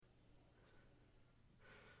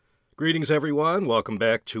Greetings, everyone. Welcome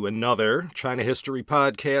back to another China History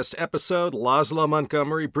Podcast episode. Laszlo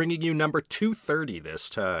Montgomery bringing you number 230 this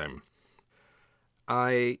time.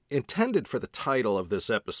 I intended for the title of this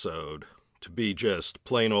episode to be just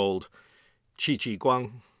plain old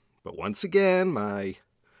Jiguang, but once again, my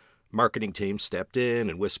marketing team stepped in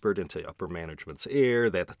and whispered into upper management's ear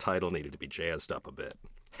that the title needed to be jazzed up a bit.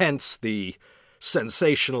 Hence the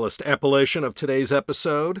sensationalist appellation of today's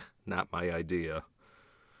episode. Not my idea.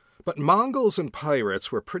 But Mongols and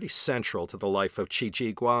pirates were pretty central to the life of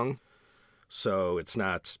Jiguang, so it's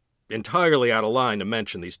not entirely out of line to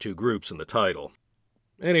mention these two groups in the title.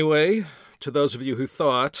 Anyway, to those of you who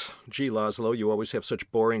thought, gee, Laszlo, you always have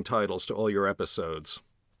such boring titles to all your episodes,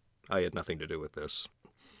 I had nothing to do with this.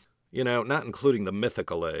 You know, not including the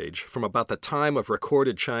mythical age, from about the time of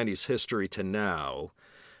recorded Chinese history to now,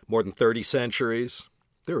 more than 30 centuries,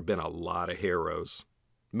 there have been a lot of heroes.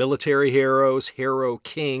 Military heroes, hero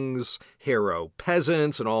kings, hero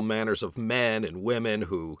peasants, and all manners of men and women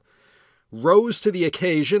who rose to the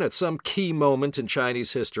occasion at some key moment in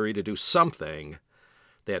Chinese history to do something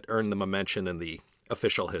that earned them a mention in the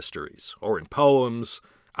official histories, or in poems,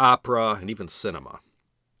 opera, and even cinema.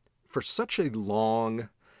 For such a long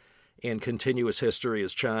and continuous history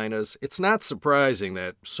as China's, it's not surprising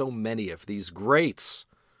that so many of these greats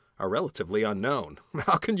are relatively unknown.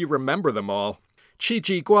 How can you remember them all?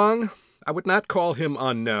 Jiguang, I would not call him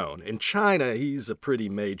unknown. In China, he's a pretty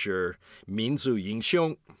major Minzu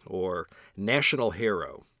Yingxiong, or national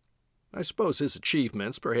hero. I suppose his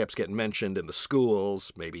achievements perhaps get mentioned in the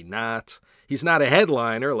schools, maybe not. He's not a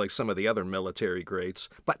headliner like some of the other military greats,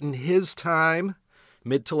 but in his time,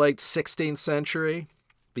 mid to late 16th century,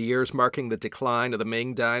 the years marking the decline of the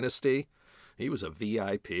Ming Dynasty, he was a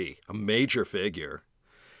VIP, a major figure.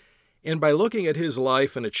 And by looking at his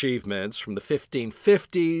life and achievements from the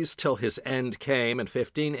 1550s till his end came in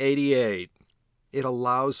 1588, it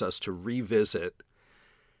allows us to revisit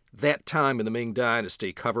that time in the Ming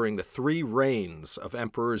Dynasty, covering the three reigns of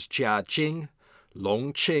Emperors Jia,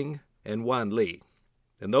 Longqing, and Wanli.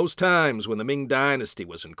 In those times when the Ming Dynasty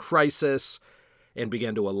was in crisis and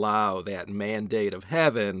began to allow that mandate of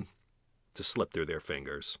heaven to slip through their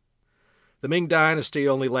fingers. The Ming Dynasty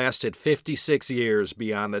only lasted 56 years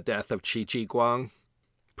beyond the death of Jiguang.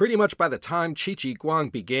 Pretty much by the time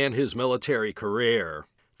Jiguang began his military career,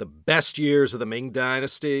 the best years of the Ming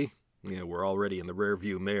Dynasty were already in the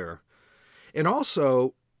rearview mirror. And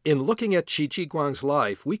also, in looking at Jiguang's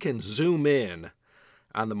life, we can zoom in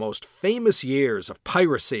on the most famous years of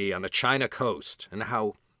piracy on the China coast and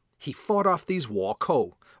how he fought off these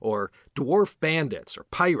Wōkòu, or dwarf bandits, or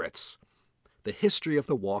pirates. The history of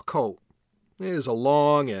the Wōkòu is a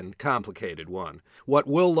long and complicated one. What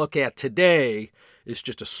we'll look at today is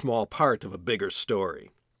just a small part of a bigger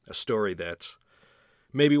story, a story that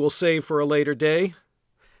maybe we'll save for a later day.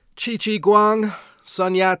 Jiguang,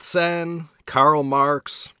 Sun Yat-sen, Karl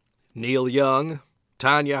Marx, Neil Young,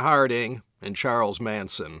 Tanya Harding, and Charles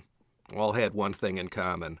Manson all had one thing in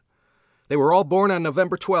common. They were all born on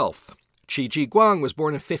November 12th. Jiguang was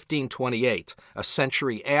born in 1528, a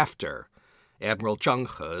century after Admiral Zheng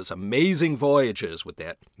He's amazing voyages with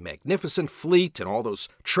that magnificent fleet and all those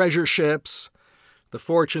treasure ships. The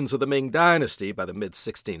fortunes of the Ming Dynasty by the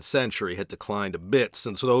mid-16th century had declined a bit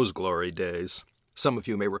since those glory days. Some of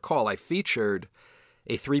you may recall I featured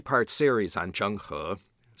a 3-part series on Zheng He,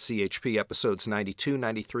 CHP episodes 92,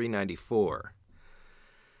 93, 94.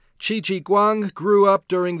 Jiguang grew up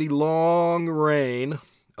during the long reign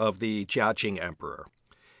of the Jiaqing Emperor.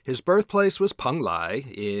 His birthplace was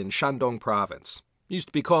Penglai in Shandong province. It used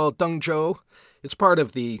to be called Dengzhou. It's part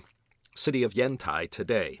of the city of Yantai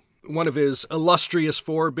today. One of his illustrious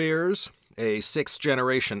forebears, a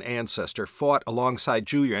 6th-generation ancestor, fought alongside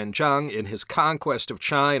Zhu Yuanzhang in his conquest of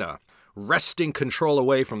China, wresting control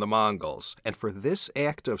away from the Mongols. And for this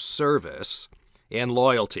act of service and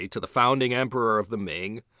loyalty to the founding emperor of the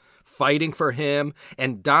Ming, fighting for him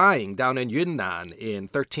and dying down in Yunnan in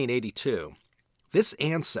 1382, this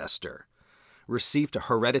ancestor received a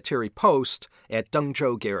hereditary post at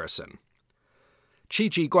Dengzhou garrison.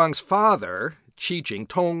 Jiguang's father,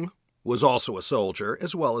 Jingtong, was also a soldier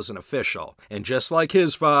as well as an official, and just like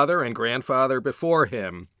his father and grandfather before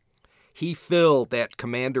him, he filled that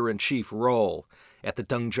commander-in-chief role at the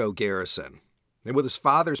Dengzhou garrison. And with his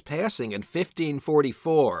father's passing in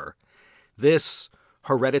 1544, this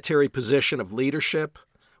hereditary position of leadership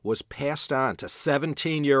was passed on to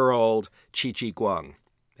 17-year-old Jiguang,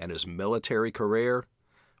 and his military career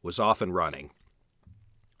was off and running.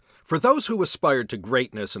 For those who aspired to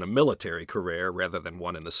greatness in a military career rather than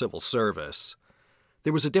one in the civil service,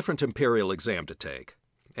 there was a different imperial exam to take.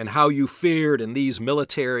 and how you fared in these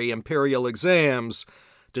military imperial exams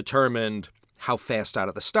determined how fast out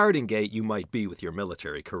of the starting gate you might be with your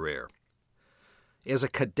military career. As a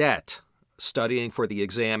cadet studying for the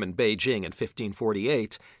exam in Beijing in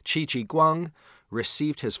 1548, Jiguang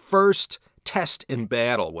received his first test in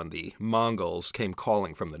battle when the Mongols came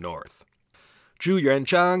calling from the north. Zhu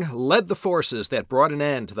Yuanzhang led the forces that brought an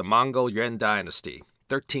end to the Mongol Ming Dynasty,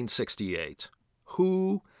 1368.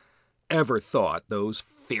 Who ever thought those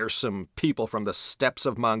fearsome people from the steppes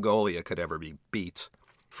of Mongolia could ever be beat?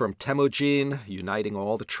 From Temujin uniting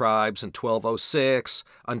all the tribes in 1206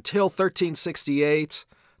 until 1368,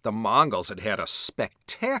 the Mongols had had a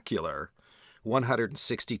spectacular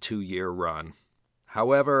 162-year run.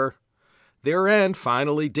 However, their end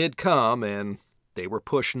finally did come, and they were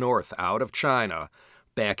pushed north out of China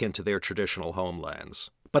back into their traditional homelands.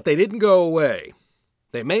 But they didn't go away.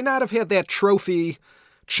 They may not have had that trophy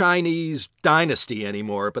Chinese dynasty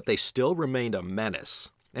anymore, but they still remained a menace.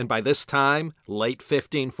 And by this time, late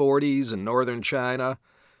 1540s in northern China,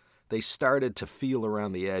 they started to feel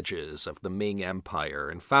around the edges of the Ming Empire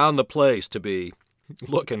and found the place to be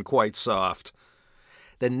looking quite soft.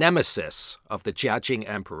 The nemesis of the Jiaqing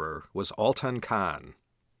Emperor was Altan Khan.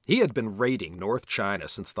 He had been raiding North China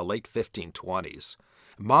since the late 1520s.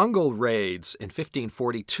 Mongol raids in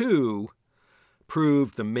 1542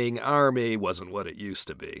 proved the Ming army wasn't what it used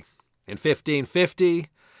to be. In 1550,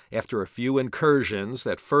 after a few incursions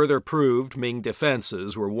that further proved Ming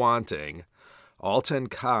defenses were wanting,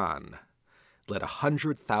 Altan Khan led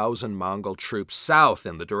 100,000 Mongol troops south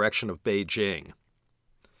in the direction of Beijing.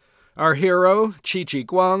 Our hero,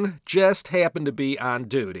 Jiguang, just happened to be on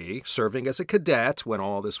duty, serving as a cadet when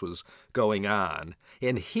all this was going on,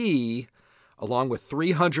 and he, along with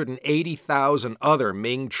 380,000 other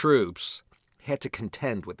Ming troops, had to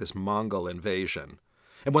contend with this Mongol invasion.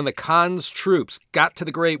 And when the Khan's troops got to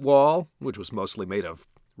the Great Wall, which was mostly made of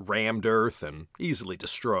rammed earth and easily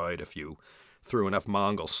destroyed if you threw enough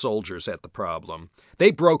Mongol soldiers at the problem,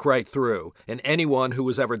 they broke right through, and anyone who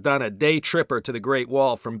has ever done a day tripper to the Great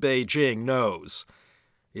Wall from Beijing knows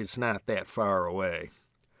it's not that far away.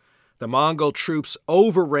 The Mongol troops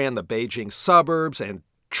overran the Beijing suburbs and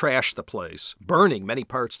trashed the place, burning many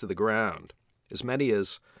parts to the ground. As many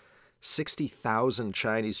as 60,000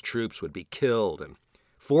 Chinese troops would be killed and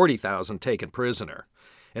 40,000 taken prisoner,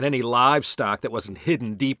 and any livestock that wasn't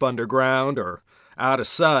hidden deep underground or out of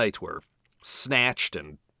sight were snatched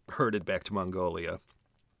and herded back to Mongolia.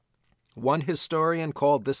 One historian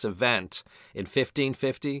called this event in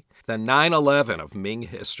 1550 the 9/11 of Ming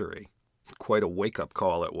history. Quite a wake-up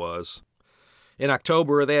call it was. In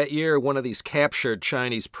October of that year, one of these captured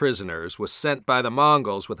Chinese prisoners was sent by the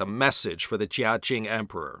Mongols with a message for the Jiaqing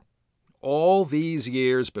Emperor. All these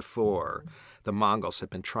years before, the Mongols had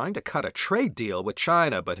been trying to cut a trade deal with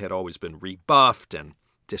China, but had always been rebuffed and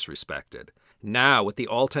disrespected. Now, with the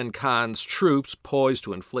Altan Khan's troops poised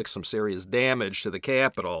to inflict some serious damage to the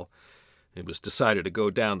capital, it was decided to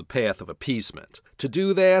go down the path of appeasement. To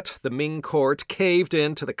do that, the Ming court caved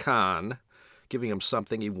in to the Khan, giving him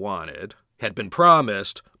something he wanted, had been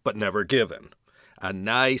promised, but never given. A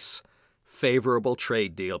nice, favorable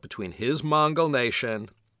trade deal between his Mongol nation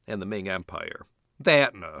and the Ming Empire.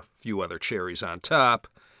 That and a few other cherries on top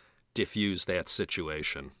diffused that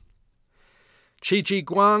situation.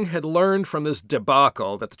 Jiguang had learned from this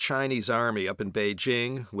debacle that the Chinese army up in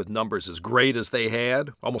Beijing, with numbers as great as they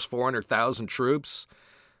had, almost 400,000 troops,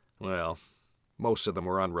 well, most of them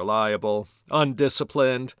were unreliable,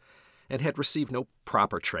 undisciplined, and had received no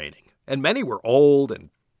proper training. And many were old and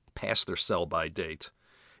past their sell-by date.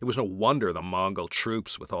 It was no wonder the Mongol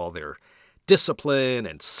troops, with all their discipline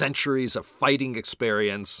and centuries of fighting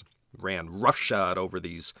experience, ran roughshod over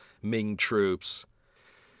these Ming troops.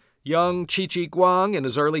 Young Jiguang, in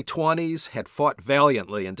his early 20s, had fought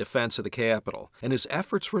valiantly in defense of the capital, and his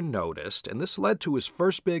efforts were noticed, and this led to his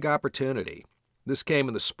first big opportunity. This came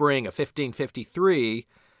in the spring of 1553,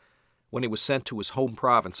 when he was sent to his home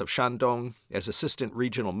province of Shandong as assistant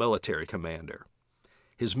regional military commander.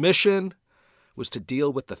 His mission was to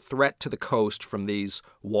deal with the threat to the coast from these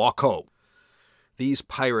Wōkòu. These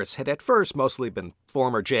pirates had at first mostly been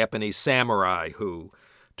former Japanese samurai who,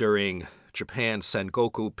 during Japan's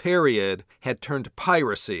Sengoku period, had turned to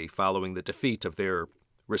piracy following the defeat of their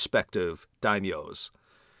respective daimyos.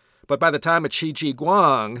 But by the time of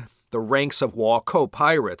Jiguang, the ranks of Wōkòu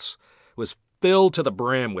pirates was filled to the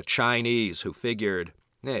brim with Chinese who figured,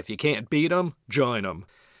 if you can't beat them, join them.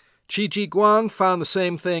 Jiguang found the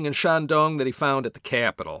same thing in Shandong that he found at the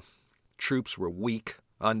capital. Troops were weak,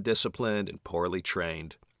 undisciplined, and poorly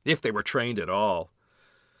trained, if they were trained at all.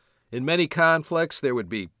 In many conflicts, there would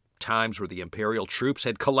be times where the imperial troops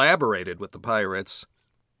had collaborated with the pirates.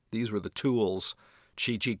 These were the tools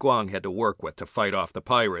Jiguang had to work with to fight off the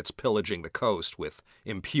pirates pillaging the coast with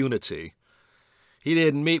impunity. He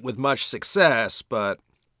didn't meet with much success, but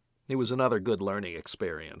it was another good learning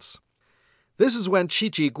experience. This is when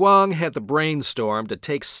Jiguang had the brainstorm to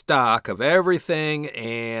take stock of everything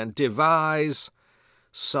and devise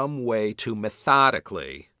some way to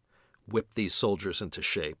methodically whip these soldiers into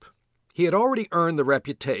shape. He had already earned the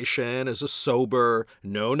reputation as a sober,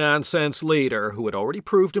 no-nonsense leader who had already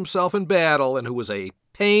proved himself in battle and who was a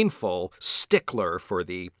painful stickler for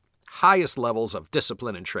the highest levels of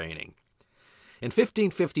discipline and training. In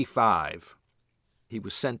 1555, he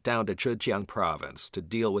was sent down to Zhejiang province to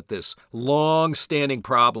deal with this long-standing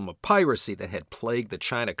problem of piracy that had plagued the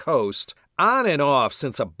China coast on and off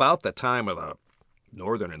since about the time of the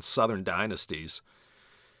Northern and Southern dynasties.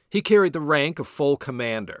 He carried the rank of full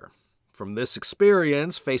commander. From this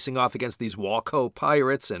experience, facing off against these Wōkòu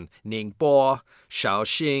pirates in Ningbo,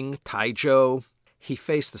 Shaoxing, Taizhou, he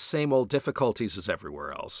faced the same old difficulties as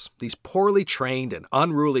everywhere else. These poorly trained and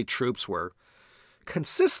unruly troops were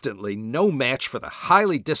consistently no match for the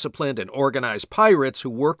highly disciplined and organized pirates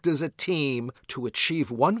who worked as a team to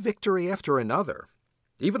achieve one victory after another,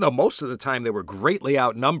 even though most of the time they were greatly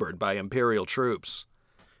outnumbered by imperial troops.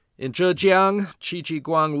 In Zhejiang,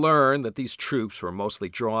 Jiguang learned that these troops were mostly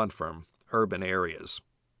drawn from urban areas.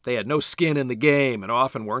 They had no skin in the game and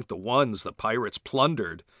often weren't the ones the pirates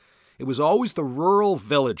plundered. It was always the rural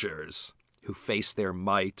villagers who faced their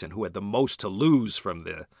might and who had the most to lose from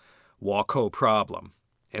the Wōkòu problem.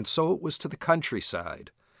 And so it was to the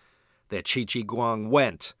countryside that Jiguang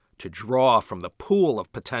went to draw from the pool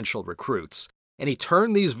of potential recruits. And he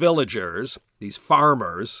turned these villagers, these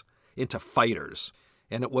farmers, into fighters.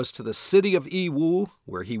 And it was to the city of Yiwu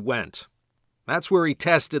where he went. That's where he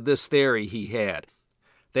tested this theory he had.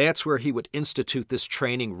 That's where he would institute this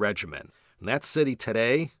training regimen. And that city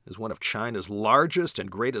today is one of China's largest and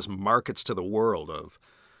greatest markets to the world of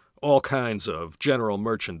all kinds of general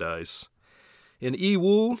merchandise. In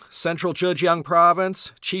Yiwu, central Zhejiang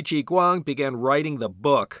province, Jiguang began writing the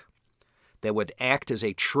book that would act as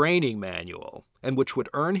a training manual and which would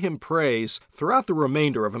earn him praise throughout the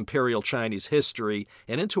remainder of imperial Chinese history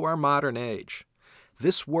and into our modern age.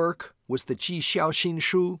 This work was the Ji Xiaoxin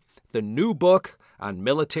Shu, the new book on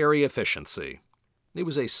military efficiency. It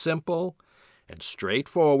was a simple and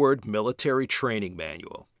straightforward military training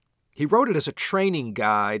manual. He wrote it as a training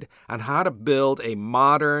guide on how to build a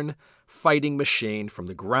modern fighting machine from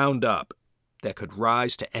the ground up that could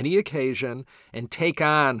rise to any occasion and take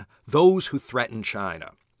on those who threatened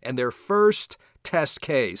China. And their first test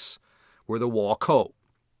case were the Wōkòu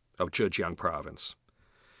of Zhejiang province.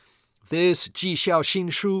 This Ji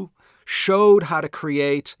Xiaoxin Shu showed how to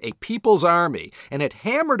create a people's army, and it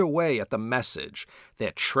hammered away at the message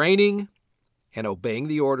that training and obeying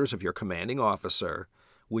the orders of your commanding officer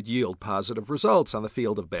would yield positive results on the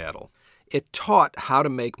field of battle. It taught how to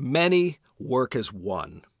make many work as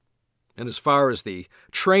one. And as far as the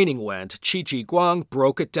training went, Jiguang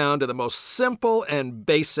broke it down to the most simple and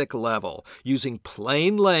basic level, using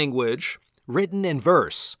plain language written in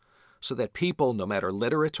verse so that people, no matter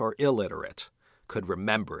literate or illiterate, could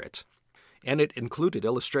remember it. And it included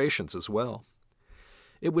illustrations as well.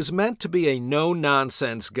 It was meant to be a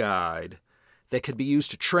no-nonsense guide that could be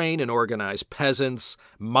used to train and organize peasants,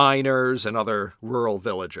 miners, and other rural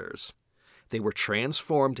villagers. They were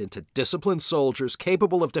transformed into disciplined soldiers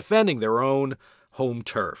capable of defending their own home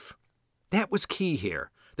turf. That was key here.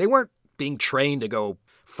 They weren't being trained to go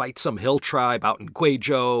fight some hill tribe out in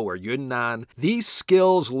Guizhou or Yunnan. These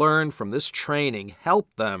skills learned from this training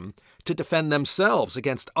helped them to defend themselves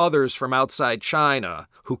against others from outside China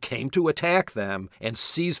who came to attack them and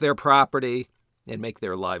seize their property and make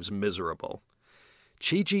their lives miserable.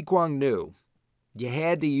 Jiguang knew you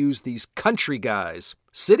had to use these country guys.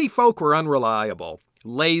 City folk were unreliable,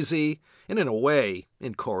 lazy, and in a way,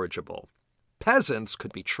 incorrigible. Peasants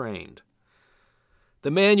could be trained.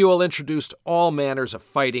 The manual introduced all manners of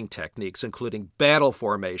fighting techniques, including battle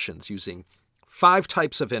formations using 5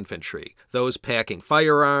 types of infantry, those packing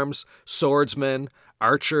firearms, swordsmen,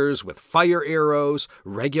 archers with fire arrows,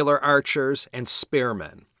 regular archers, and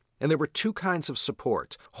spearmen. And there were 2 kinds of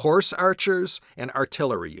support, horse archers and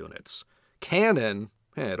artillery units. Cannon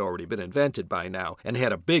had already been invented by now and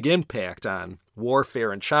had a big impact on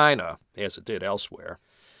warfare in China, as it did elsewhere.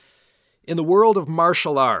 In the world of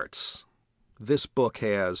martial arts, this book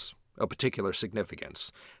has a particular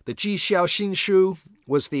significance. The Ji Xiaoxin Shu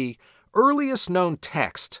was the earliest known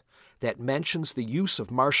text that mentions the use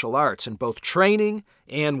of martial arts in both training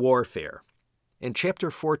and warfare. In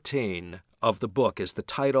Chapter 14, of the book is the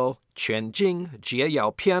title Quanjing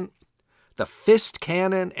Jieyao Pian, The Fist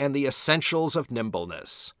Cannon and the Essentials of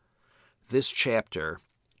Nimbleness. This chapter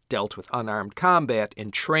dealt with unarmed combat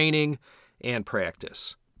in training and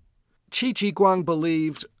practice. Jiguang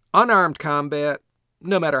believed unarmed combat,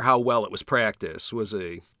 no matter how well it was practiced, was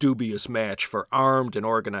a dubious match for armed and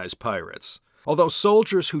organized pirates. Although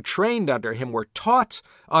soldiers who trained under him were taught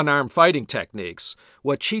unarmed fighting techniques,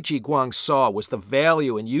 what Jiguang saw was the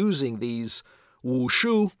value in using these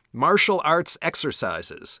wushu, martial arts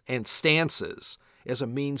exercises and stances as a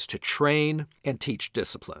means to train and teach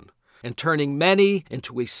discipline, and turning many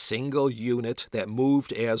into a single unit that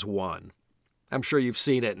moved as one. I'm sure you've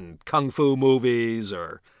seen it in kung fu movies,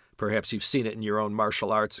 or perhaps you've seen it in your own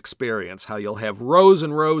martial arts experience, how you'll have rows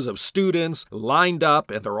and rows of students lined up,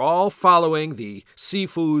 and they're all following the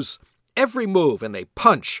Sifu's every move, and they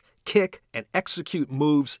punch, kick, and execute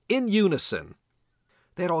moves in unison.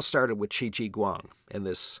 That all started with Jiguang and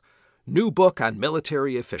this new book on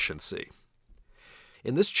military efficiency.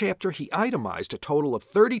 In this chapter, he itemized a total of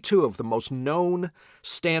 32 of the most known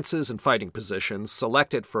stances and fighting positions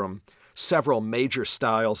selected from several major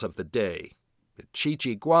styles of the day.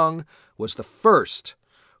 Jiguang was the first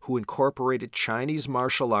who incorporated Chinese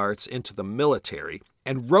martial arts into the military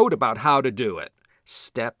and wrote about how to do it,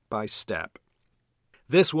 step by step.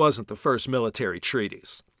 This wasn't the first military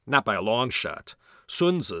treatise, not by a long shot.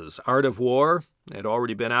 Sun Tzu's Art of War had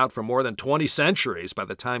already been out for more than 20 centuries by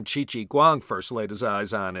the time Jiguang first laid his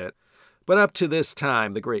eyes on it. But up to this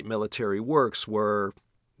time, the great military works were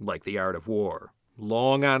like the Art of War,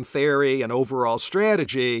 long on theory and overall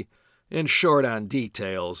strategy, and short on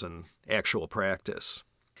details and actual practice.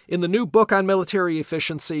 In the new book on military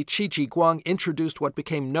efficiency, Jiguang introduced what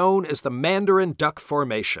became known as the Mandarin Duck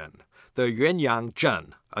Formation, the Yuanyang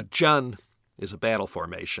Zhen. A zhen is a battle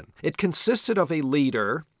formation. It consisted of a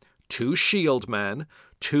leader, 2 shield men,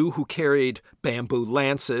 2 who carried bamboo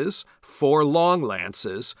lances, 4 long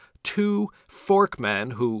lances, 2 fork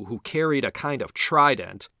men who carried a kind of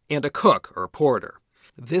trident, and a cook or porter.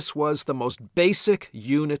 This was the most basic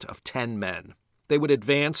unit of 10 men. They would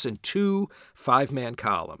advance in 2 5-man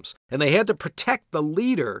columns, and they had to protect the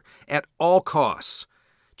leader at all costs.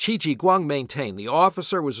 Jiguang maintained the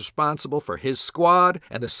officer was responsible for his squad,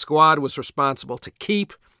 and the squad was responsible to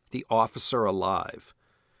keep the officer alive.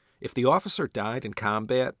 If the officer died in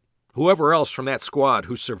combat, whoever else from that squad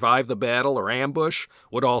who survived the battle or ambush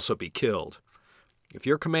would also be killed. If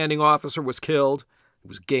your commanding officer was killed, it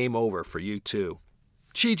was game over for you too.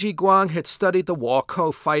 Jiguang had studied the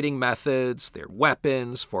Wōkòu fighting methods, their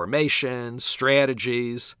weapons, formations,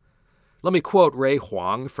 strategies. Let me quote Ray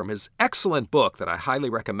Huang from his excellent book that I highly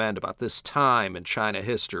recommend about this time in China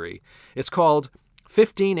history. It's called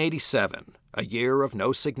 1587, A Year of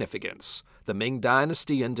No Significance, The Ming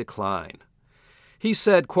Dynasty in Decline. He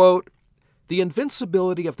said, quote, "The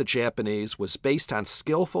invincibility of the Japanese was based on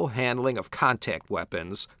skillful handling of contact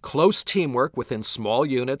weapons, close teamwork within small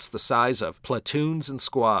units the size of platoons and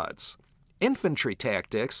squads. Infantry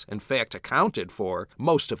tactics, in fact, accounted for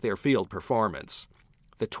most of their field performance.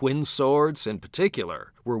 The twin swords, in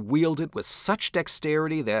particular, were wielded with such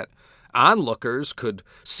dexterity that onlookers could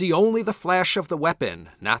see only the flash of the weapon,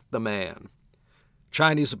 not the man."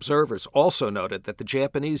 Chinese observers also noted that the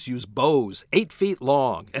Japanese used bows 8 feet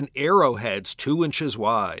long and arrowheads 2 inches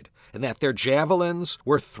wide, and that their javelins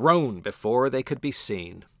were thrown before they could be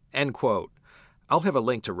seen. End quote. I'll have a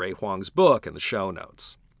link to Ray Huang's book in the show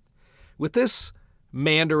notes. With this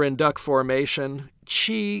Mandarin duck formation,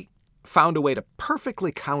 Qi found a way to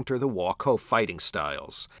perfectly counter the Wōkòu fighting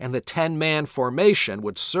styles, and the 10-man formation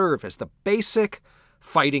would serve as the basic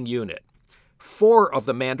fighting unit. 4 of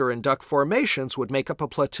the Mandarin duck formations would make up a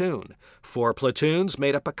platoon, 4 platoons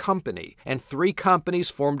made up a company, and 3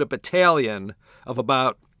 companies formed a battalion of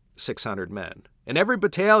about 600 men. And every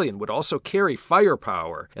battalion would also carry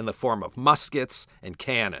firepower in the form of muskets and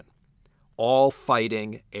cannon, all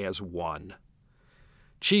fighting as one.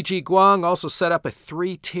 Jiguang also set up a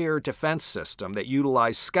 3-tier defense system that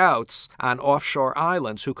utilized scouts on offshore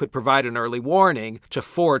islands who could provide an early warning to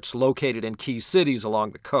forts located in key cities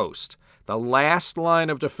along the coast. The last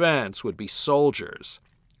line of defense would be soldiers,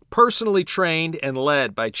 personally trained and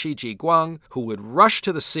led by Jiguang, who would rush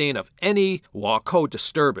to the scene of any Wōkòu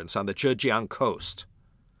disturbance on the Zhejiang coast.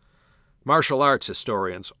 Martial arts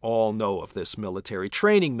historians all know of this military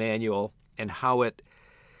training manual and how it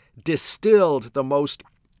distilled the most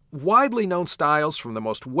widely known styles from the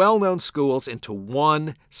most well-known schools into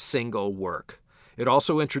one single work. It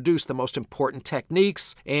also introduced the most important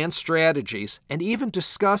techniques and strategies, and even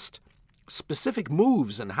discussed specific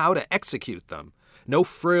moves and how to execute them. No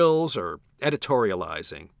frills or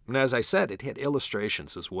editorializing. And as I said, it had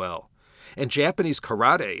illustrations as well. And Japanese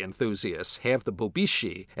karate enthusiasts have the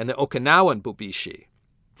Bubishi and the Okinawan Bubishi.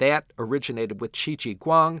 That originated with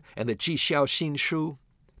Jiguang and the Jixiao Xinshu,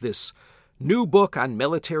 this new book on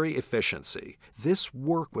military efficiency. This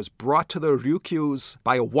work was brought to the Ryukyus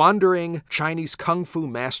by a wandering Chinese kung fu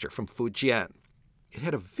master from Fujian. It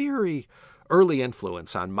had a very early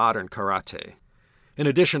influence on modern karate. In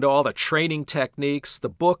addition to all the training techniques, the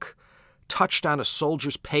book touched on a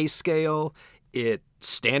soldier's pay scale. It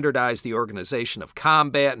standardized the organization of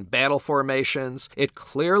combat and battle formations. It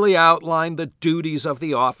clearly outlined the duties of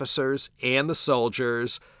the officers and the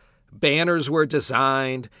soldiers. Banners were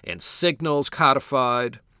designed and signals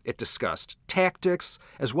codified. It discussed tactics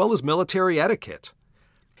as well as military etiquette.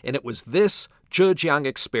 And it was this Zhejiang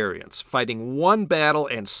experience, fighting one battle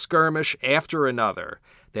and skirmish after another,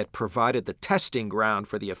 that provided the testing ground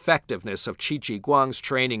for the effectiveness of Jiguang's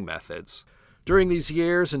training methods. During these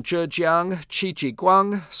years in Zhejiang,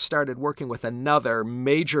 Jiguang started working with another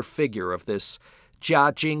major figure of this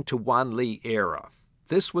Jiajing to Wanli era.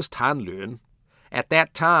 This was Tan Lun. At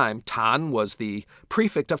that time, Tan was the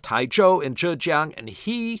prefect of Taizhou in Zhejiang, and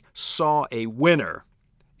he saw a winner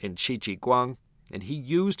in Jiguang, and he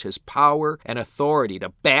used his power and authority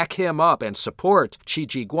to back him up and support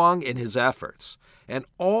Jiguang in his efforts. And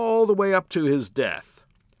all the way up to his death,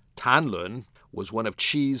 Tan Lun was one of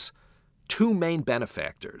Qi's two main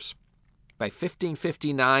benefactors. By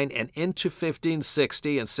 1559 and into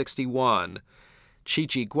 1560 and 61,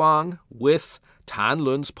 Jiguang, with Tan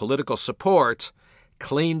Lun's political support,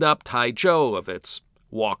 cleaned up Taizhou of its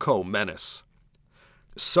Wōkòu menace.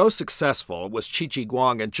 So successful was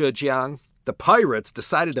Jiguang and Zhejiang, the pirates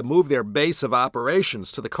decided to move their base of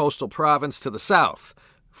operations to the coastal province to the south,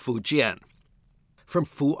 Fujian. From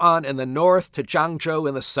Fu'an in the north to Zhangzhou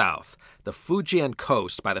in the south, the Fujian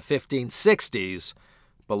coast by the 1560s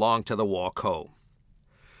belonged to the Wōkòu.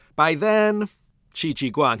 By then,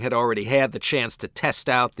 Jiguang had already had the chance to test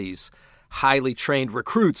out these highly trained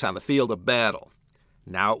recruits on the field of battle.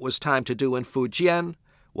 Now it was time to do in Fujian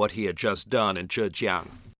what he had just done in Zhejiang.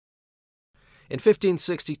 In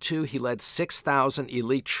 1562, he led 6,000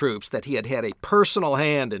 elite troops that he had had a personal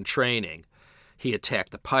hand in training. He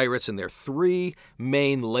attacked the pirates in their three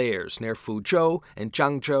main lairs near Fuzhou and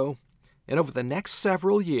Zhangzhou, and over the next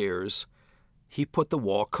several years, he put the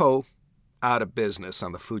Wōkòu out of business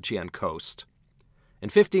on the Fujian coast. In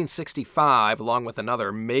 1565, along with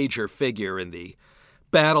another major figure in the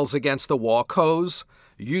battles against the Wōkòus,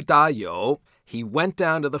 Yu Dayou, he went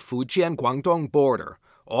down to the Fujian-Guangdong border,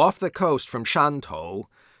 off the coast from Shantou,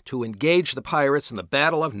 to engage the pirates in the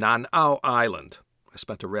Battle of Nan'ao Island. I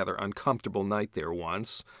spent a rather uncomfortable night there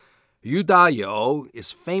once. Yu Dayou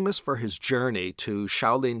is famous for his journey to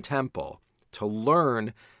Shaolin Temple to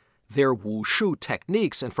learn their wushu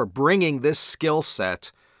techniques and for bringing this skill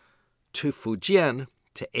set to Fujian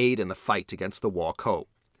to aid in the fight against the Wōkòu.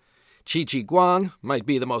 Jiguang might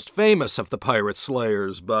be the most famous of the pirate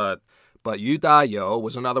slayers, but Yu Dayou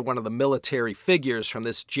was another one of the military figures from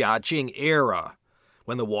this Jiajing era,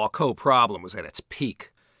 when the Wōkòu problem was at its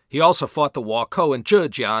peak. He also fought the Wōkòu in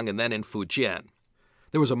Zhejiang and then in Fujian.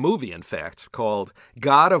 There was a movie, in fact, called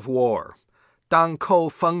God of War, Dang Kou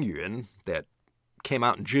Feng Yun, that came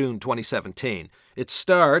out in June 2017. It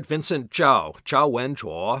starred Vincent Zhao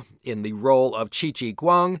Wenzhuo, in the role of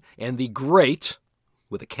Jiguang, and the great,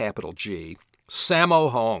 with a capital G,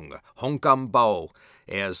 Sammo Hung Gambo,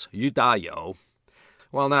 as Yu Dayou.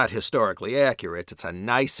 While not historically accurate, it's a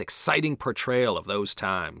nice, exciting portrayal of those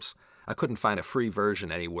times. I couldn't find a free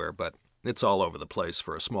version anywhere, but it's all over the place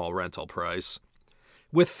for a small rental price.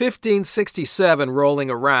 With 1567 rolling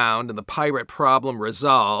around and the pirate problem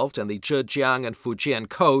resolved and the Zhejiang and Fujian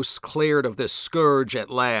coasts cleared of this scourge at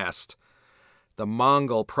last, the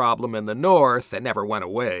Mongol problem in the north, that never went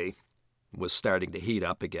away, was starting to heat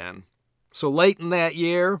up again. So late in that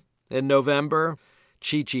year, in November,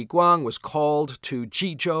 Jiguang was called to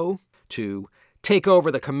Jizhou to take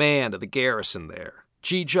over the command of the garrison there.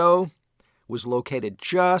 Jizhou was located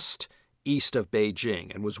just east of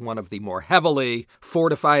Beijing and was one of the more heavily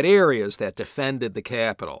fortified areas that defended the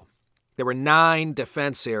capital. There were 9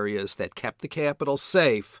 defense areas that kept the capital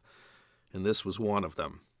safe, and this was one of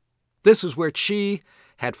them. This is where Qi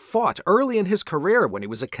had fought early in his career when he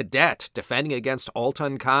was a cadet defending against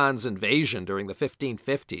Altan Khan's invasion during the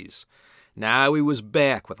 1550s. Now he was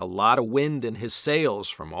back with a lot of wind in his sails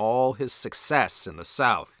from all his success in the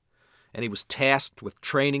south, and he was tasked with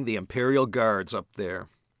training the imperial guards up there.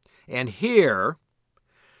 And here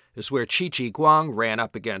is where Jiguang ran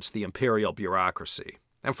up against the imperial bureaucracy.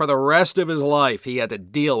 And for the rest of his life, he had to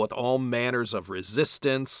deal with all manners of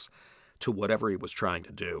resistance, to whatever he was trying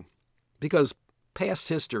to do. Because past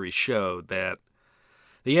history showed that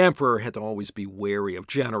the emperor had to always be wary of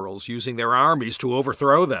generals using their armies to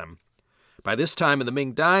overthrow them. By this time in the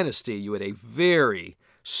Ming Dynasty, you had a very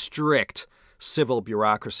strict civil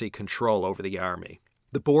bureaucracy control over the army.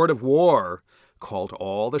 The Board of War called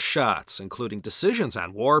all the shots, including decisions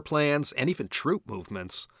on war plans and even troop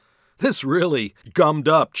movements. This really gummed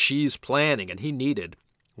up Qi's planning, and he needed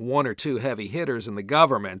one or two heavy hitters in the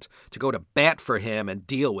government to go to bat for him and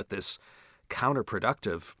deal with this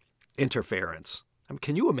counterproductive interference. I mean,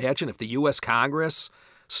 can you imagine if the U.S. Congress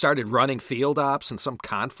started running field ops in some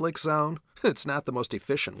conflict zone? It's not the most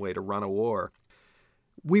efficient way to run a war.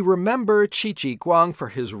 We remember Jiguang for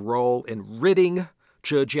his role in ridding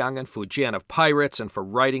Zhejiang and Fujian of pirates and for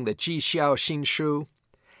writing the Jixiao Xinshu.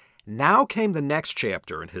 Now came the next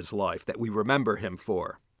chapter in his life that we remember him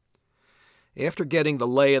for. After getting the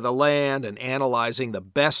lay of the land and analyzing the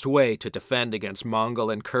best way to defend against Mongol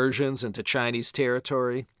incursions into Chinese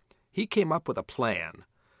territory, he came up with a plan,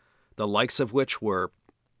 the likes of which were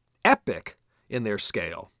epic in their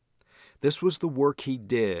scale. This was the work he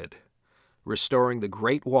did, restoring the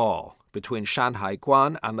Great Wall between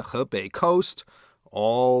Shanhaiguan on the Hebei coast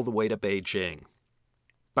all the way to Beijing.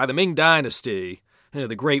 By the Ming Dynasty,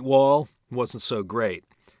 the Great Wall wasn't so great.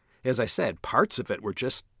 As I said, parts of it were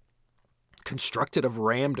just constructed of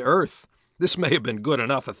rammed earth. This may have been good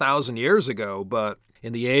enough 1,000 years ago, but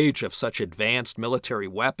in the age of such advanced military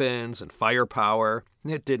weapons and firepower,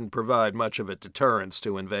 it didn't provide much of a deterrence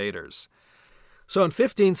to invaders. So in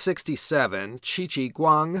 1567,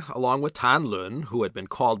 Jiguang, along with Tan Lun, who had been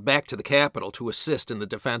called back to the capital to assist in the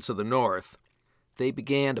defense of the north, they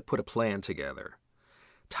began to put a plan together.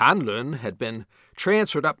 Tan Lun had been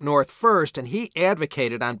transferred up north first, and he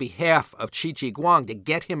advocated on behalf of Jiguang to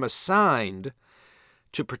get him assigned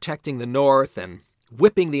to protecting the north and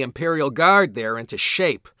whipping the imperial guard there into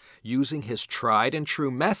shape, using his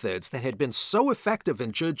tried-and-true methods that had been so effective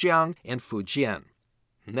in Zhejiang and Fujian.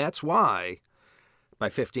 And that's why, by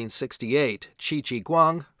 1568,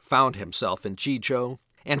 Jiguang found himself in Jizhou,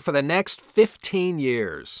 and for the next 15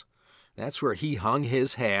 years, that's where he hung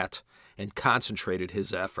his hat and concentrated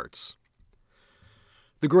his efforts.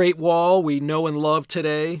 The Great Wall we know and love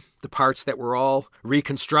today, the parts that were all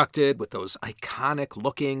reconstructed with those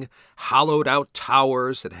iconic-looking, hollowed-out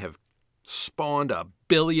towers that have spawned 1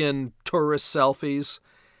 billion tourist selfies,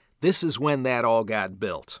 this is when that all got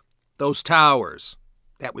built. Those towers,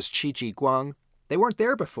 that was Jiguang. They weren't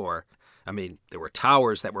there before. I mean, there were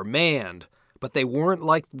towers that were manned, but they weren't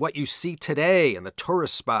like what you see today in the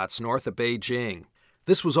tourist spots north of Beijing.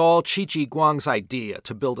 This was all Jiguang's idea,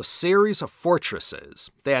 to build a series of fortresses,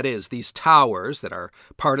 that is, these towers that are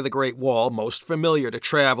part of the Great Wall, most familiar to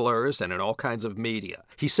travelers and in all kinds of media.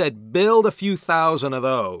 He said, build a few thousand of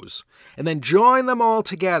those, and then join them all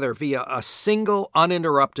together via a single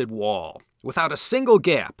uninterrupted wall, without a single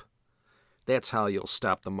gap. That's how you'll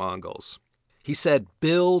stop the Mongols. He said,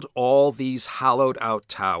 build all these hollowed-out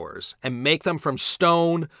towers, and make them from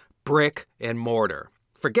stone, brick, and mortar.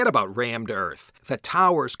 Forget about rammed earth. The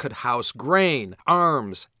towers could house grain,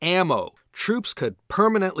 arms, ammo. Troops could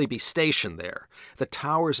permanently be stationed there. The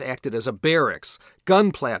towers acted as a barracks,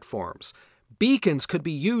 gun platforms. Beacons could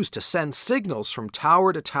be used to send signals from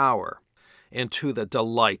tower to tower. And to the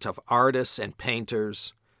delight of artists and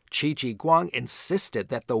painters, Jiguang insisted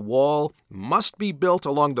that the wall must be built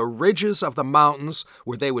along the ridges of the mountains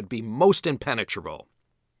where they would be most impenetrable.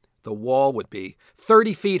 The wall would be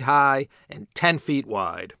 30 feet high and 10 feet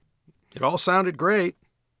wide. It all sounded great.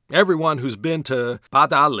 Everyone who's been to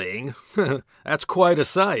Badaling, that's quite a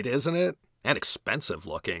sight, isn't it? And expensive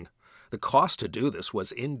looking. The cost to do this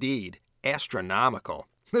was indeed astronomical.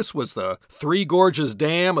 This was the Three Gorges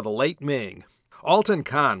Dam of the late Ming. Altan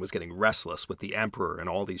Khan was getting restless with the emperor and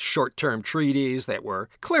all these short-term treaties that were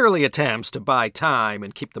clearly attempts to buy time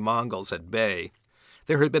and keep the Mongols at bay.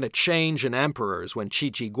 There had been a change in emperors when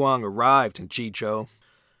Jiguang arrived in Jizhou.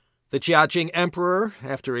 The Jiajing emperor,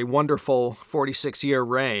 after a wonderful 46-year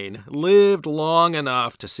reign, lived long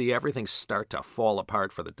enough to see everything start to fall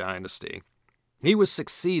apart for the dynasty. He was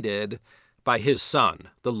succeeded by his son,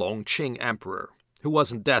 the Longqing emperor, who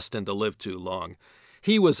wasn't destined to live too long.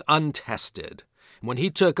 He was untested. When he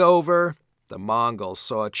took over, the Mongols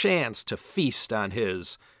saw a chance to feast on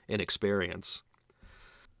his inexperience.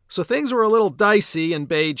 So things were a little dicey in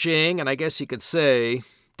Beijing, and I guess you could say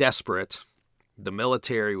desperate. The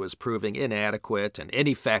military was proving inadequate and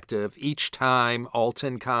ineffective each time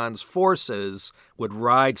Altan Khan's forces would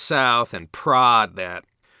ride south and prod that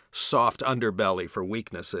soft underbelly for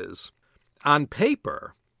weaknesses. On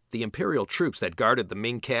paper, The imperial troops that guarded the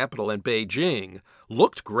Ming capital in Beijing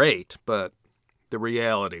looked great, but the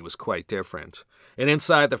reality was quite different. And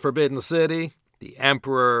inside the Forbidden City, the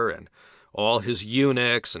emperor and all his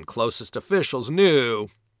eunuchs and closest officials knew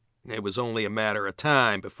it was only a matter of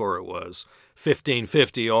time before it was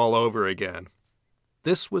 1550 all over again.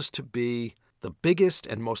 This was to be the biggest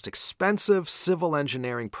and most expensive civil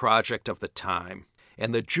engineering project of the time,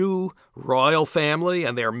 and the Zhou royal family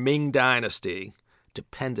and their Ming Dynasty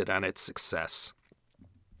depended on its success.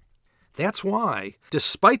 That's why,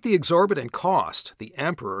 despite the exorbitant cost, the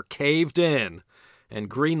emperor caved in and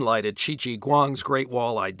greenlighted Jiguang's Great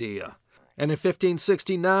Wall idea. And in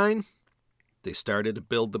 1569, they started to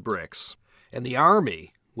build the bricks. And the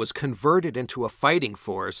army was converted into a fighting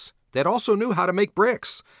force that also knew how to make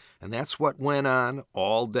bricks. And that's what went on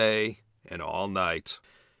all day and all night.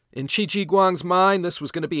 In Jiguang's mind, this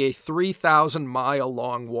was going to be a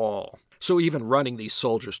 3,000-mile-long wall. So even running these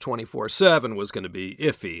soldiers 24/7 was going to be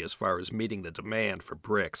iffy as far as meeting the demand for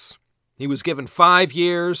bricks. He was given 5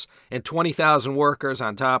 years and 20,000 workers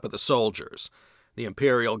on top of the soldiers. The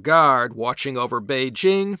Imperial Guard, watching over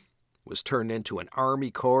Beijing, was turned into an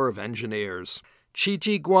army corps of engineers.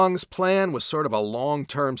 Jiguang's plan was sort of a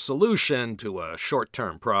long-term solution to a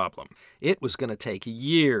short-term problem. It was going to take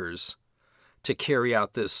years to carry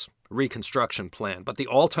out this reconstruction plan, but the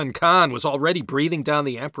Altan Khan was already breathing down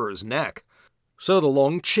the emperor's neck. So the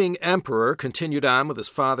Longqing emperor continued on with his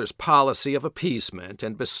father's policy of appeasement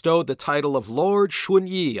and bestowed the title of Lord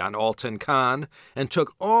Shunyi on Altan Khan and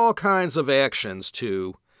took all kinds of actions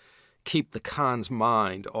to keep the Khan's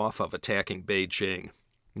mind off of attacking Beijing.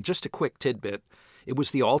 And just a quick tidbit, it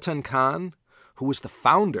was the Altan Khan who was the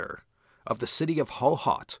founder of the city of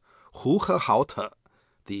Hohhot, Huhehaute,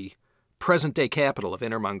 the present-day capital of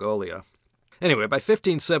Inner Mongolia. Anyway, by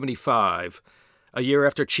 1575, a year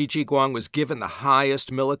after Jiguang was given the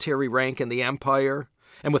highest military rank in the empire,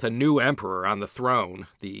 and with a new emperor on the throne,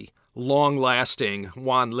 the long-lasting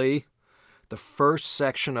Wanli, the first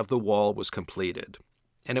section of the wall was completed.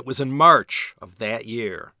 And it was in March of that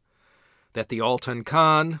year that the Altan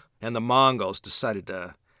Khan and the Mongols decided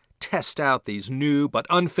to test out these new but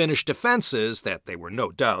unfinished defenses that they were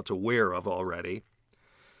no doubt aware of already.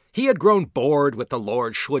 He had grown bored with the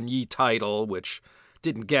Lord Shunyi title, which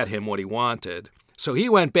didn't get him what he wanted, so he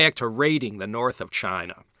went back to raiding the north of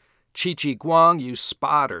China. Jiguang used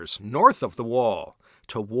spotters north of the wall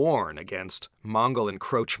to warn against Mongol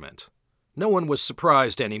encroachment. No one was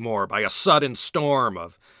surprised anymore by a sudden storm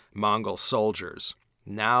of Mongol soldiers.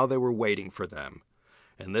 Now they were waiting for them,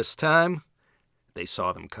 and this time they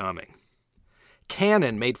saw them coming.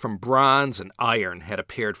 Cannon made from bronze and iron had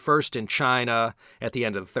appeared first in China at the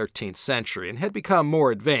end of the 13th century and had become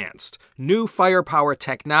more advanced. New firepower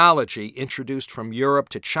technology introduced from Europe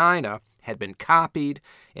to China had been copied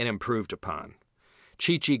and improved upon.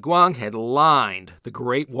 Jiguang had lined the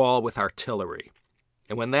Great Wall with artillery,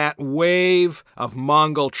 and when that wave of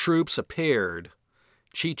Mongol troops appeared,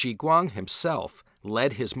 Jiguang himself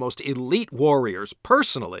led his most elite warriors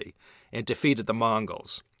personally and defeated the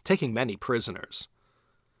Mongols, taking many prisoners.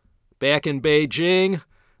 Back in Beijing,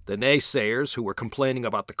 the naysayers who were complaining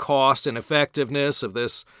about the cost and effectiveness of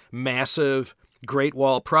this massive Great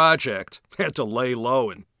Wall project had to lay low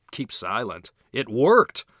and keep silent. It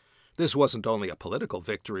worked. This wasn't only a political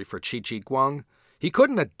victory for Jiguang. He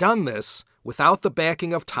couldn't have done this without the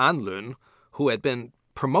backing of Tanlun, who had been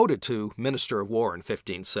promoted to Minister of War in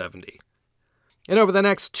 1570. And over the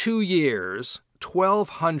next 2 years,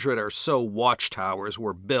 1,200 or so watchtowers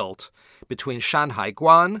were built between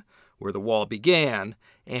Shanhaiguan, where the wall began,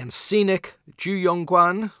 and scenic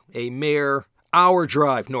Juyongguan, a mere hour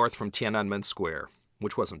drive north from Tiananmen Square,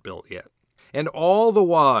 which wasn't built yet. And all the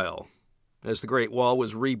while, as the Great Wall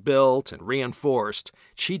was rebuilt and reinforced,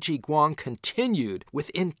 Jiguang continued with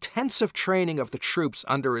intensive training of the troops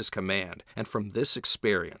under his command. And from this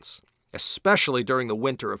experience, especially during the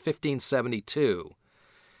winter of 1572,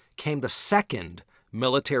 came the second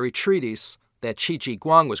military treatise that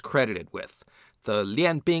Jiguang was credited with, the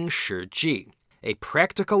Lianbing Shiji, a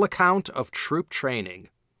practical account of troop training.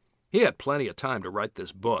 He had plenty of time to write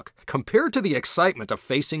this book. Compared to the excitement of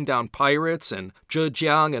facing down pirates in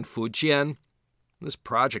Zhejiang and Fujian, this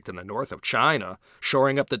project in the north of China,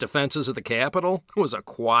 shoring up the defenses of the capital, was a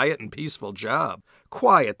quiet and peaceful job.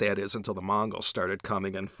 Quiet, that is, until the Mongols started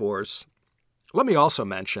coming in force. Let me also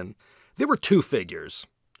mention, there were two figures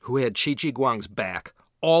who had Jiguang's back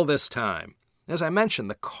all this time. As I mentioned,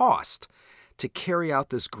 the cost to carry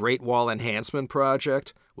out this Great Wall enhancement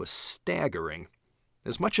project was staggering.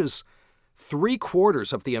 As much as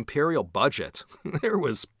 3/4 of the imperial budget. There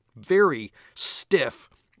was very stiff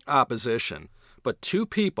opposition. but two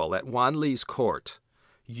people at Wanli's court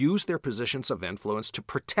used their positions of influence to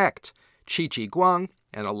protect Jiguang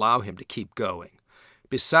and allow him to keep going.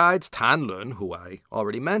 Besides Tanlun, who I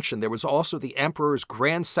already mentioned, there was also the emperor's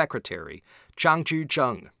grand secretary, Zhang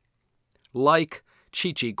Juzheng. Like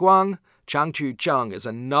Jiguang, Zhang Juzheng is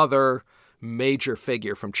another major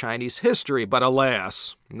figure from Chinese history, but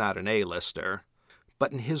alas, not an A-lister.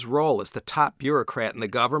 But in his role as the top bureaucrat in the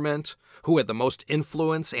government, who had the most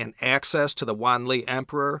influence and access to the Wanli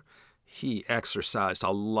emperor, he exercised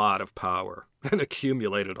a lot of power and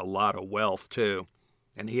accumulated a lot of wealth, too.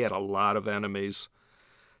 And he had a lot of enemies.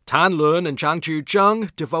 Tanlun and Zhang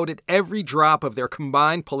Juzheng devoted every drop of their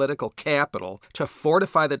combined political capital to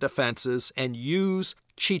fortify the defenses and use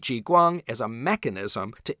Jiguang as a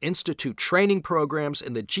mechanism to institute training programs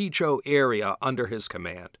in the Jizhou area under his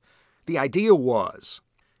command. The idea was,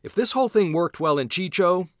 if this whole thing worked well in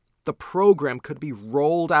Jizhou, the program could be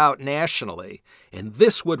rolled out nationally, and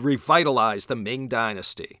this would revitalize the Ming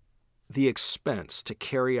Dynasty. The expense to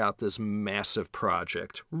carry out this massive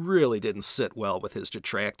project really didn't sit well with his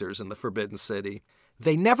detractors in the Forbidden City.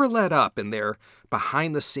 They never let up in their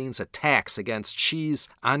behind-the-scenes attacks against Qi's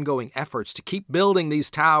ongoing efforts to keep building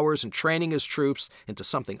these towers and training his troops into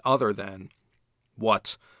something other than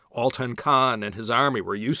what Altan Khan and his army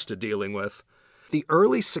were used to dealing with. The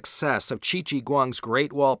early success of Jiguang's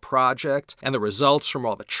Great Wall project and the results from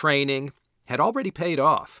all the training had already paid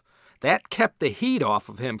off. That kept the heat off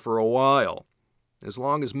of him for a while. As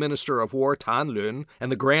long as Minister of War Tanlun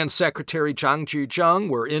and the Grand Secretary Zhang Juzheng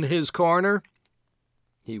were in his corner,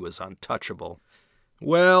 he was untouchable.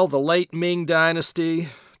 Well, the late Ming Dynasty,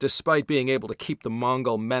 despite being able to keep the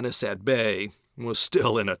Mongol menace at bay, was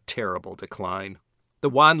still in a terrible decline. The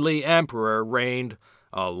Wanli Emperor reigned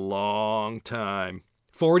a long time,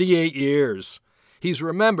 48 years. He's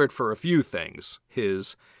remembered for a few things: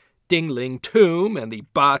 his Dingling tomb and the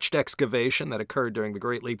botched excavation that occurred during the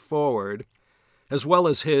Great Leap Forward, as well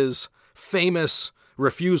as his famous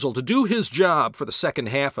refusal to do his job for the second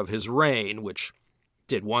half of his reign, which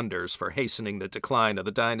did wonders for hastening the decline of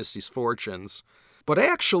the dynasty's fortunes. But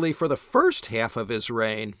actually, for the first half of his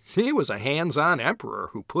reign, he was a hands-on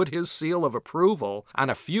emperor who put his seal of approval on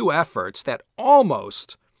a few efforts that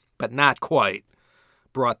almost, but not quite,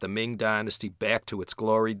 brought the Ming Dynasty back to its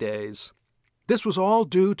glory days. This was all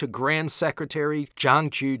due to Grand Secretary Zhang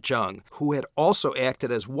Juzheng, who had also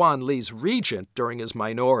acted as Wanli's regent during his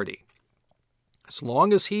minority. As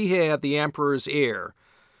long as he had the emperor's ear,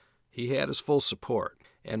 he had his full support.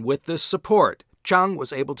 And with this support, Zhang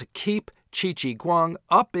was able to keep Jiguang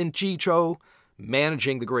up in Jizhou,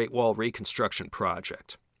 managing the Great Wall reconstruction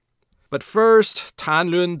project. But first,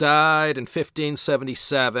 Tanlun died in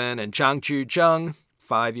 1577 and Zhang Juzheng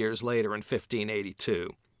 5 years later in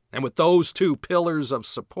 1582. And with those two pillars of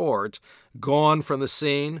support gone from the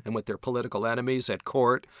scene, and with their political enemies at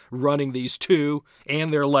court running these two and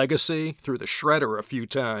their legacy through the shredder a few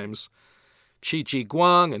times,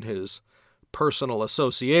 Jiguang and his personal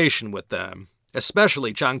association with them,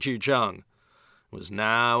 especially Zhang Juzheng, was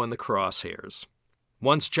now in the crosshairs.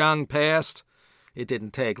 Once Zhang passed, it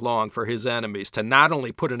didn't take long for his enemies to not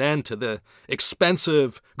only put an end to the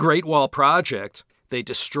expensive Great Wall project, they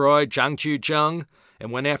destroyed Zhang Juzheng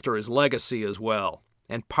and went after his legacy as well.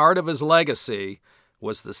 And part of his legacy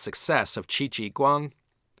was the success of Jiguang.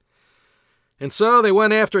 And so they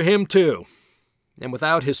went after him too. And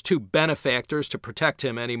without his two benefactors to protect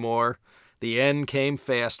him anymore, the end came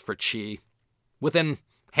fast for Qi. Within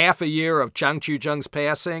half a year of Zhang Juzheng's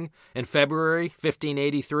passing, in February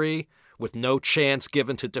 1583, with no chance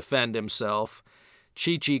given to defend himself,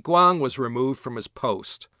 Jiguang was removed from his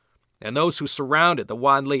post, and those who surrounded the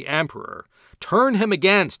Wanli Emperor turned him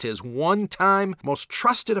against his one-time most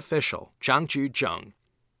trusted official, Zhang Juzheng.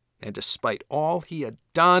 And despite all he had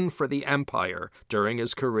done for the empire during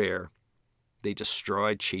his career, they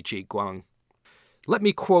destroyed Jiguang. Let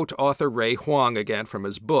me quote author Ray Huang again from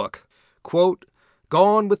his book. Quote,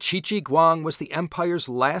 "Gone with Jiguang was the empire's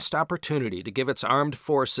last opportunity to give its armed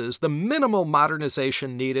forces the minimal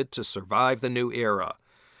modernization needed to survive the new era.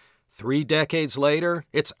 3 decades later,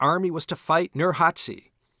 its army was to fight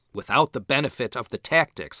Nurhaci, without the benefit of the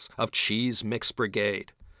tactics of Qi's mixed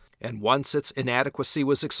brigade. And once its inadequacy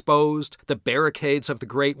was exposed, the barricades of the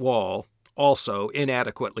Great Wall, also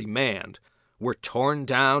inadequately manned, were torn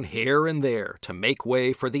down here and there to make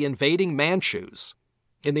way for the invading Manchus.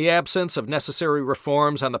 In the absence of necessary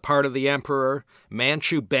reforms on the part of the emperor,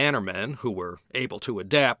 Manchu bannermen, who were able to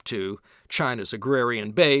adapt to China's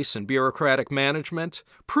agrarian base and bureaucratic management,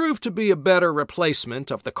 proved to be a better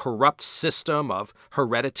replacement of the corrupt system of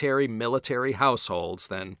hereditary military households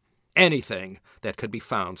than anything that could be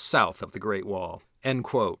found south of the Great Wall. End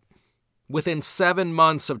quote. Within 7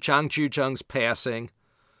 months of Zhang Juzheng's passing,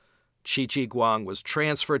 Jiguang was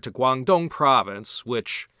transferred to Guangdong province,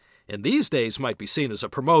 which in these days might be seen as a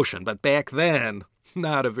promotion, but back then,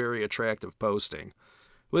 not a very attractive posting.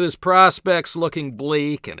 With his prospects looking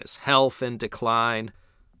bleak and his health in decline,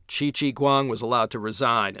 Jiguang was allowed to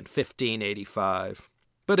resign in 1585.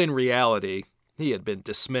 But in reality, he had been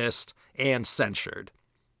dismissed and censured.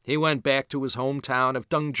 He went back to his hometown of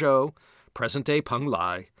Dengzhou, present-day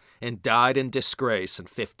Penglai, and died in disgrace in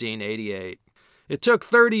 1588. It took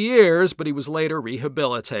 30 years, but he was later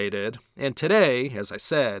rehabilitated, and today, as I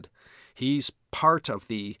said, he's part of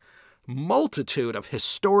the multitude of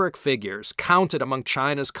historic figures counted among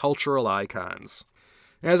China's cultural icons.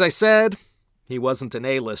 As I said, he wasn't an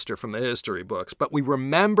A-lister from the history books, but we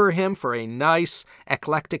remember him for a nice,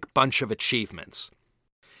 eclectic bunch of achievements.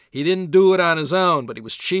 He didn't do it on his own, but he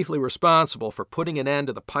was chiefly responsible for putting an end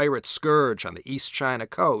to the pirate scourge on the East China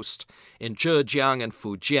coast in Zhejiang and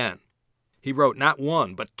Fujian. He wrote not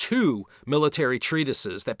one, but 2 military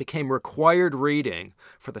treatises that became required reading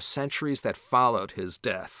for the centuries that followed his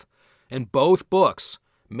death. And both books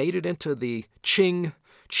made it into the Qing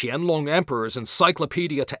Qianlong Emperor's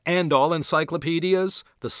encyclopedia to end all encyclopedias,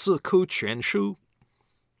 the Siku Quanshu.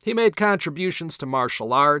 He made contributions to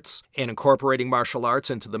martial arts and incorporating martial arts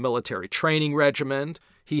into the military training regimen.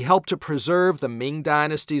 He helped to preserve the Ming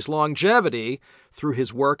Dynasty's longevity through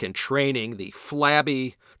his work in training the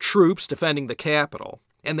flabby troops defending the capital.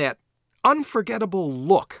 And that unforgettable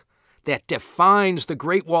look that defines the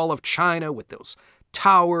Great Wall of China with those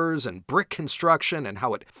towers and brick construction and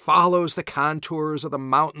how it follows the contours of the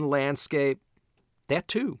mountain landscape, that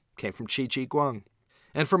too came from Jiguang.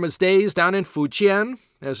 And from his days down in Fujian,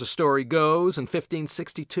 as the story goes, in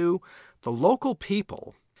 1562, the local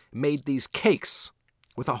people made these cakes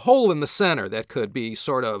with a hole in the center that could be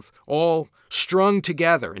sort of all strung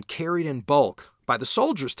together and carried in bulk by the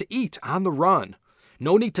soldiers to eat on the run.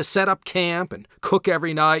 No need to set up camp and cook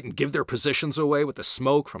every night and give their positions away with the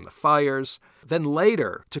smoke from the fires. Then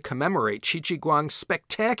later, to commemorate Jiguang's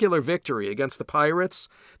spectacular victory against the pirates,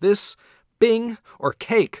 this bing, or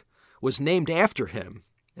cake, was named after him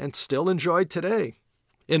and still enjoyed today.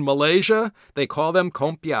 In Malaysia, they call them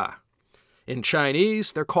kompia. In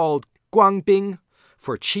Chinese, they're called guangbing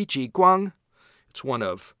for Jiguang. It's one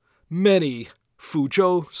of many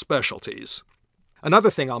Fuzhou specialties.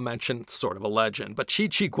 Another thing I'll mention, sort of a legend, but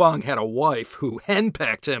Jiguang had a wife who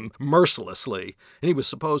henpecked him mercilessly, and he was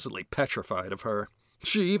supposedly petrified of her.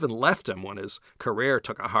 She even left him when his career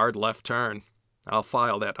took a hard left turn. I'll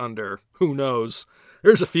file that under who knows.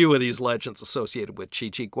 There's a few of these legends associated with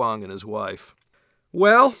Jiguang and his wife.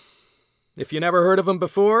 Well, if you never heard of him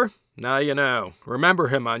before, now you know. Remember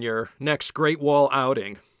him on your next Great Wall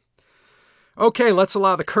outing. Okay, let's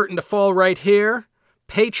allow the curtain to fall right here.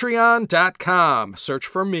 Patreon.com. Search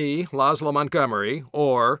for me, Laszlo Montgomery,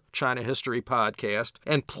 or China History Podcast,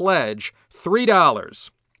 and pledge $3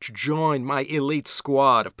 to join my elite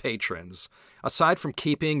squad of patrons. Aside from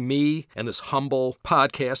keeping me and this humble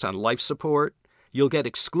podcast on life support, you'll get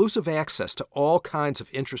exclusive access to all kinds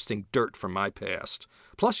of interesting dirt from my past.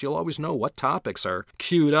 Plus, you'll always know what topics are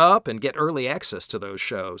queued up and get early access to those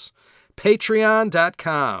shows.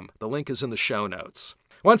 Patreon.com. The link is in the show notes.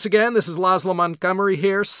 Once again, this is Laszlo Montgomery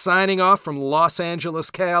here, signing off from Los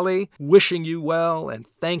Angeles, Cali, wishing you well and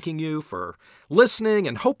thanking you for listening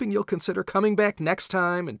and hoping you'll consider coming back next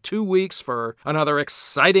time in 2 weeks for another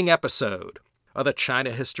exciting episode of the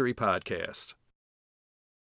China History Podcast.